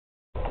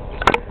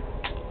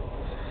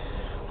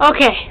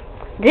Okay,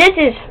 this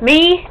is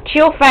me,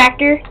 Chill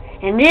Factor,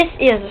 and this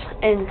is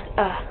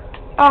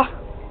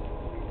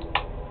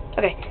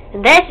okay, and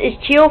this is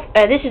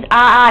this is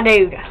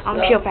Dude. I'm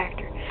Chill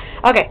Factor.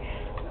 Okay,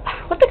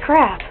 what the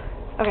crap?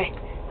 Okay,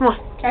 come on.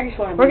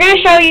 We're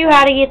gonna show you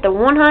how to get the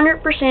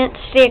 100%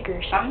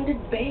 stickers. I'm the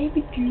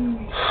baby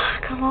dude.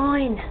 Come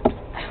on.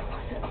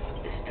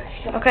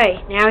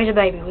 Okay, now he's a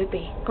baby.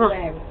 Come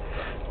on.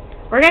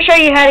 We're gonna show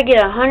you how to get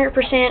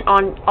 100%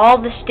 on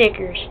all the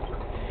stickers.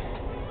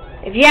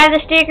 If you have the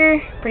sticker,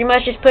 pretty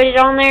much just put it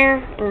on there,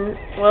 and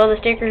well, the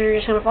stickers are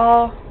just gonna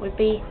fall.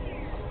 Baby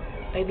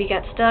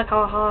got stuck.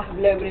 Ha ha.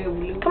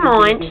 Come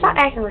on, stop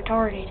acting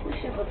retarded.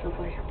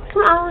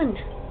 Come on,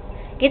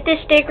 get this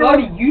sticker. Got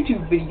a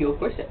YouTube video.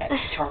 What's that?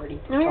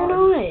 Retarded. No, you're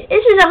not.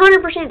 This is a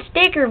 100%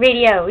 sticker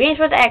video. You ain't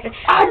supposed to act.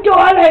 I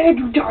thought I had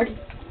retarded.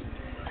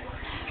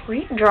 Well,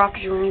 you dropped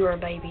you when you were a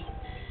baby.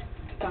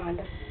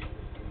 Kinda.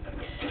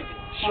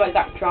 I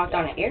got dropped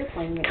on an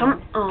airplane.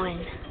 Come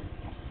on.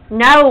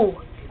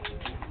 No.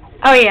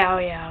 Oh yeah.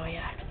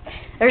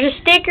 There's a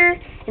sticker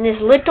in this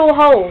little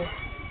hole.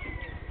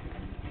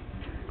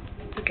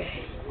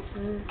 Okay.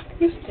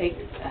 Just take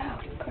this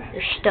out. Crap.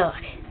 You're stuck.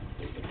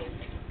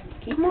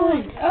 Come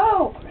on.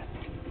 Oh, crap.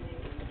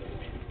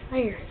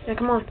 Here. Now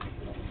come on.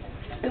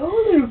 Go,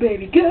 little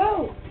baby,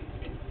 go.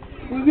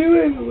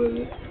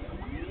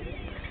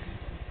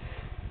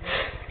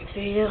 So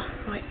you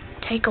might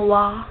take a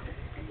while.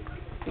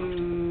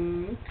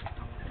 Hang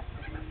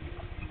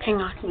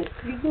on.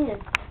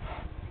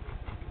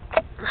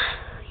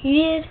 You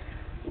did?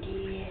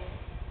 Yeah.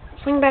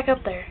 Swing back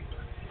up there.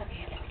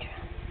 Okay, let me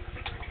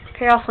try.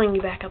 Okay, I'll swing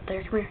you back up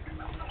there. Come here.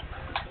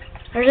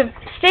 There's a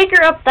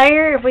sticker up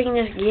there if we can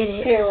just get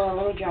it. Here, well,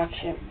 let me drop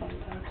shit.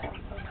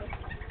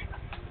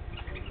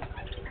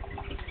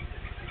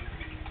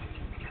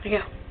 There you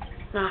go.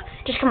 Nah,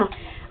 just come on.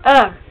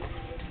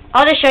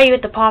 I'll just show you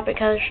with the pop-it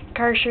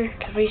cursor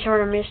because we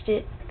sort of missed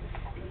it.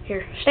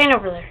 Here, stand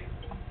over there.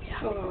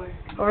 Yeah.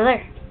 Over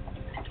there.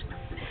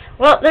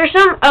 Well, there's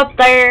some up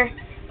there,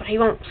 but he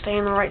won't stay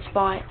in the right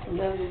spot.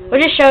 We'll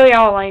just show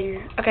y'all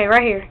later. Okay,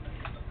 right here.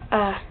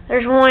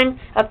 There's one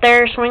up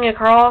there, swing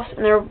across,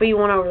 and there will be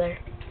one over there.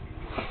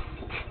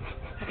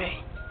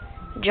 Okay.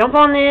 Jump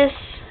on this,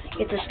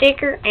 get the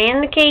sticker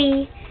and the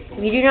key.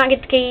 If you do not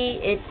get the key,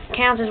 it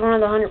counts as one of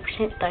the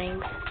 100%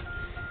 things.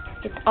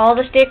 Get all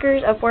the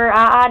stickers up where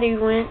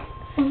Dude went.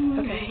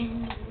 Okay.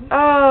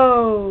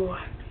 Oh.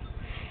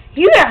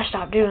 You gotta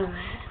stop doing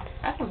that.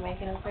 I can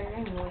make it up there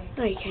anyway.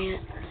 No, you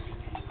can't.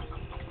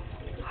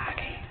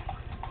 Okay.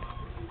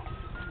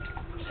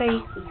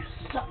 See?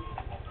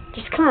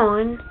 Just come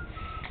on.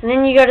 And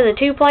then you go to the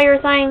 2-player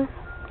thing.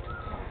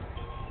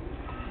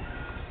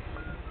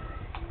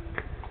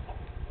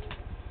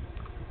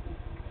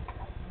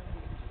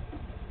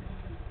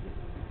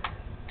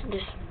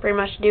 Just pretty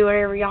much do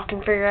whatever y'all can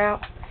figure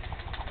out.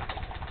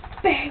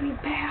 Baby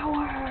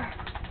power.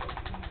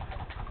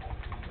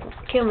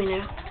 Kill me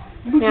now.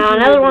 Now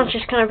another one's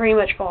just gonna pretty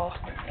much fall.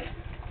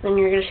 Then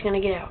you're just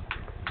gonna get out.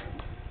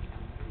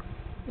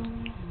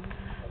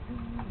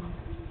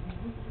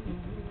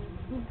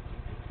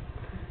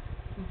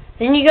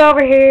 Then you go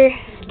over here,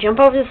 jump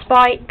over the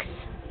spikes.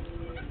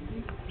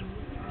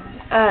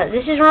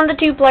 This is one of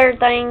the 2-player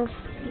things.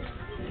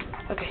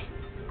 Okay.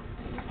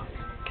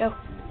 Go.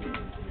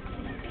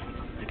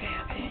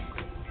 Okay.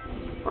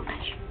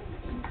 Watch.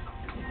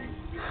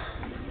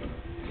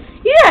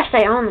 You gotta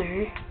stay on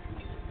there.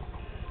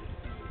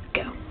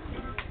 Go.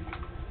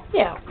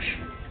 Yeah.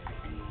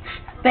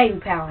 Baby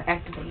power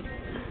activate.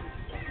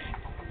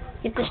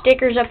 Get the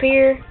stickers up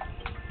here.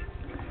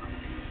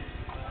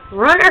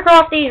 Run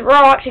across these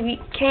rocks if you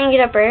can get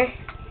up there.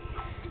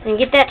 And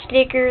get that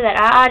sticker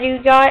that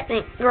Dude got.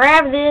 And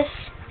grab this.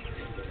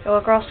 Go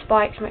across the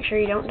spikes. Make sure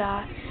you don't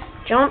die.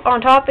 Jump on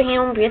top of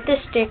him. Get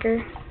this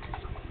sticker.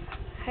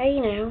 Hey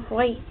now.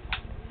 Wait.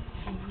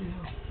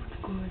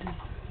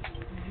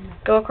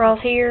 Go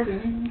across here.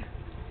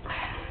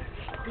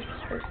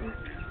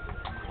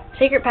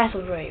 Secret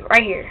passageway.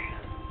 Right here.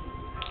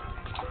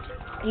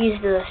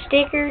 Use the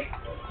sticker.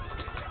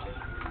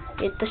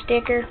 Get the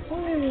sticker.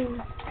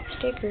 Woo.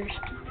 Stickers.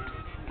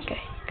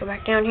 Okay, go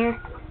back down here.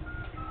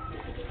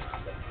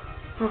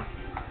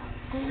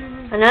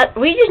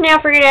 We just now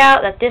figured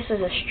out that this is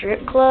a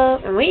strip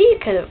club, and we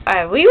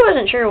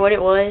wasn't sure what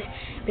it was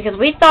because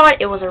we thought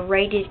it was a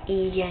rated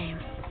E game.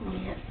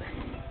 Yep.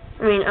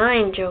 I mean, I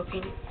ain't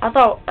joking. I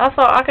thought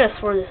I could have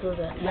swore this was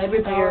a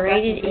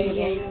rated E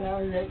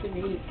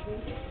game.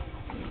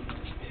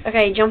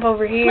 Okay, jump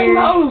over here. Swing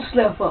my own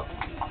stuff up.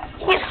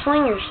 You can't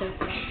swing yourself.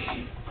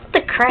 What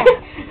the crap?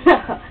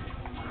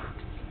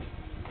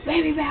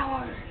 Baby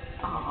power.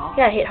 Aww. You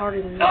gotta hit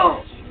harder than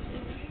that.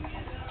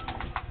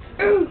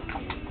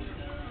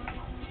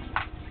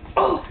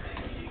 Oh.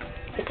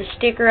 Get the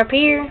sticker up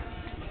here.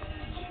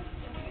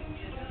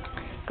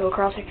 Go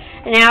across here.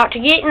 And now to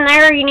get in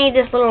there, you need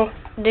this little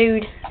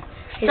dude.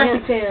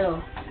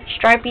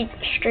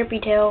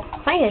 strippy tail.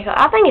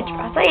 I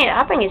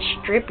think it's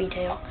strippy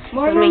tail.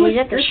 More I mean, he's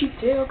at the strippy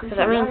tail because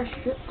I mean, a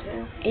strip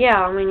tail.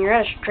 yeah, I mean, you're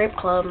at a strip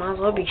club, might as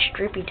well be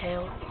strippy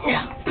tail.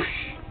 Yeah.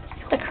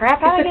 Get the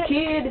crap out of It's a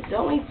kid. It's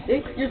only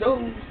 6 years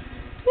old.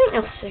 He ain't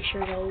no 6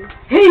 years old.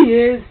 He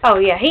is. Oh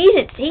yeah, he's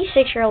 6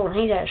 years old and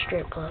he's at a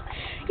strip club.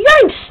 You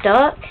got him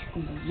stuck.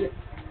 Yep.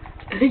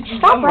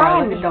 Stop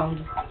riding like a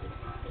donkey.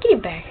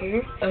 Get back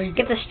here.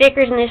 Get the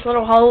stickers in this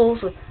little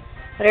holes with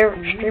whatever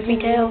strippy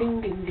tail.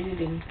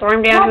 Throw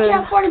him down to his.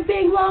 Watch out for the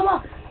big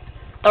mama.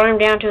 Throw him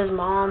down to his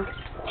mom.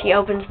 She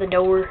opens the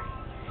door.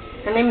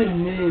 Her name is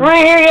Moon.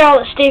 Right here, get all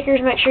the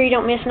stickers. Make sure you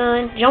don't miss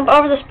none. Jump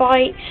over the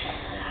spikes.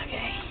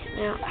 Okay.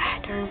 Now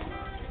turn.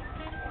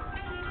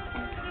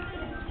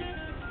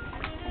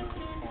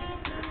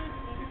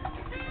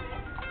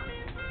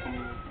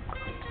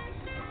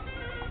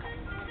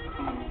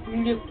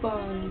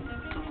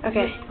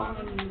 Okay.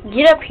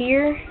 Get up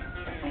here,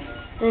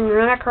 then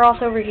run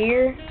across over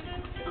here,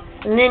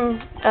 and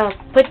then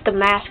put the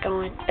mask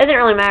on. It doesn't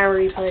really matter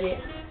where you put it,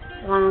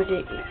 as long as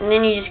it. And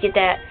then you just get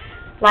that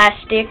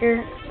last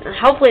sticker. And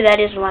hopefully that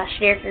is the last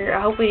sticker.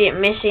 I hope we didn't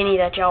miss any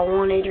that y'all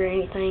wanted or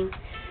anything.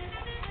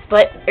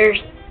 But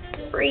there's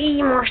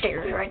 3 more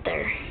stickers right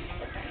there.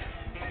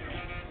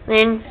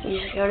 Then you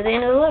just go to the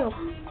end of the level.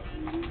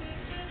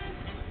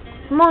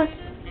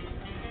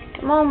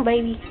 Come on,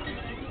 baby.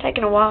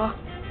 Taking a while.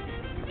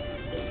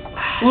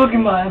 Look at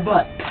my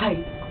butt pipe.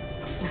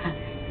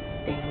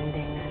 Ding, ding,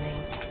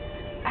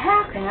 ding.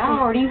 How can I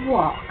already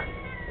walk?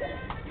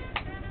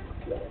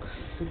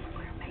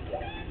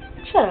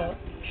 Shut up.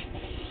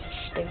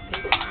 Stupid.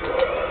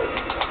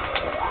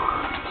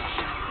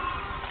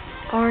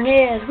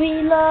 Arnez,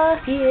 we love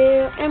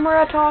you, and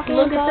we're talking.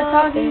 Look at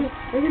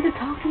the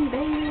talking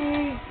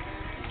baby.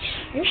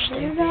 You're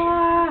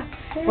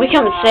stupid. We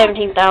come in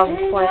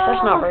 17,000th place.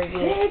 That's not very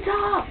good.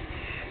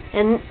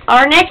 And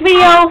our next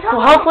video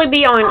will hopefully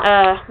be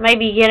on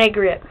maybe Get a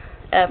Grip.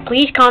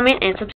 Please comment and subscribe.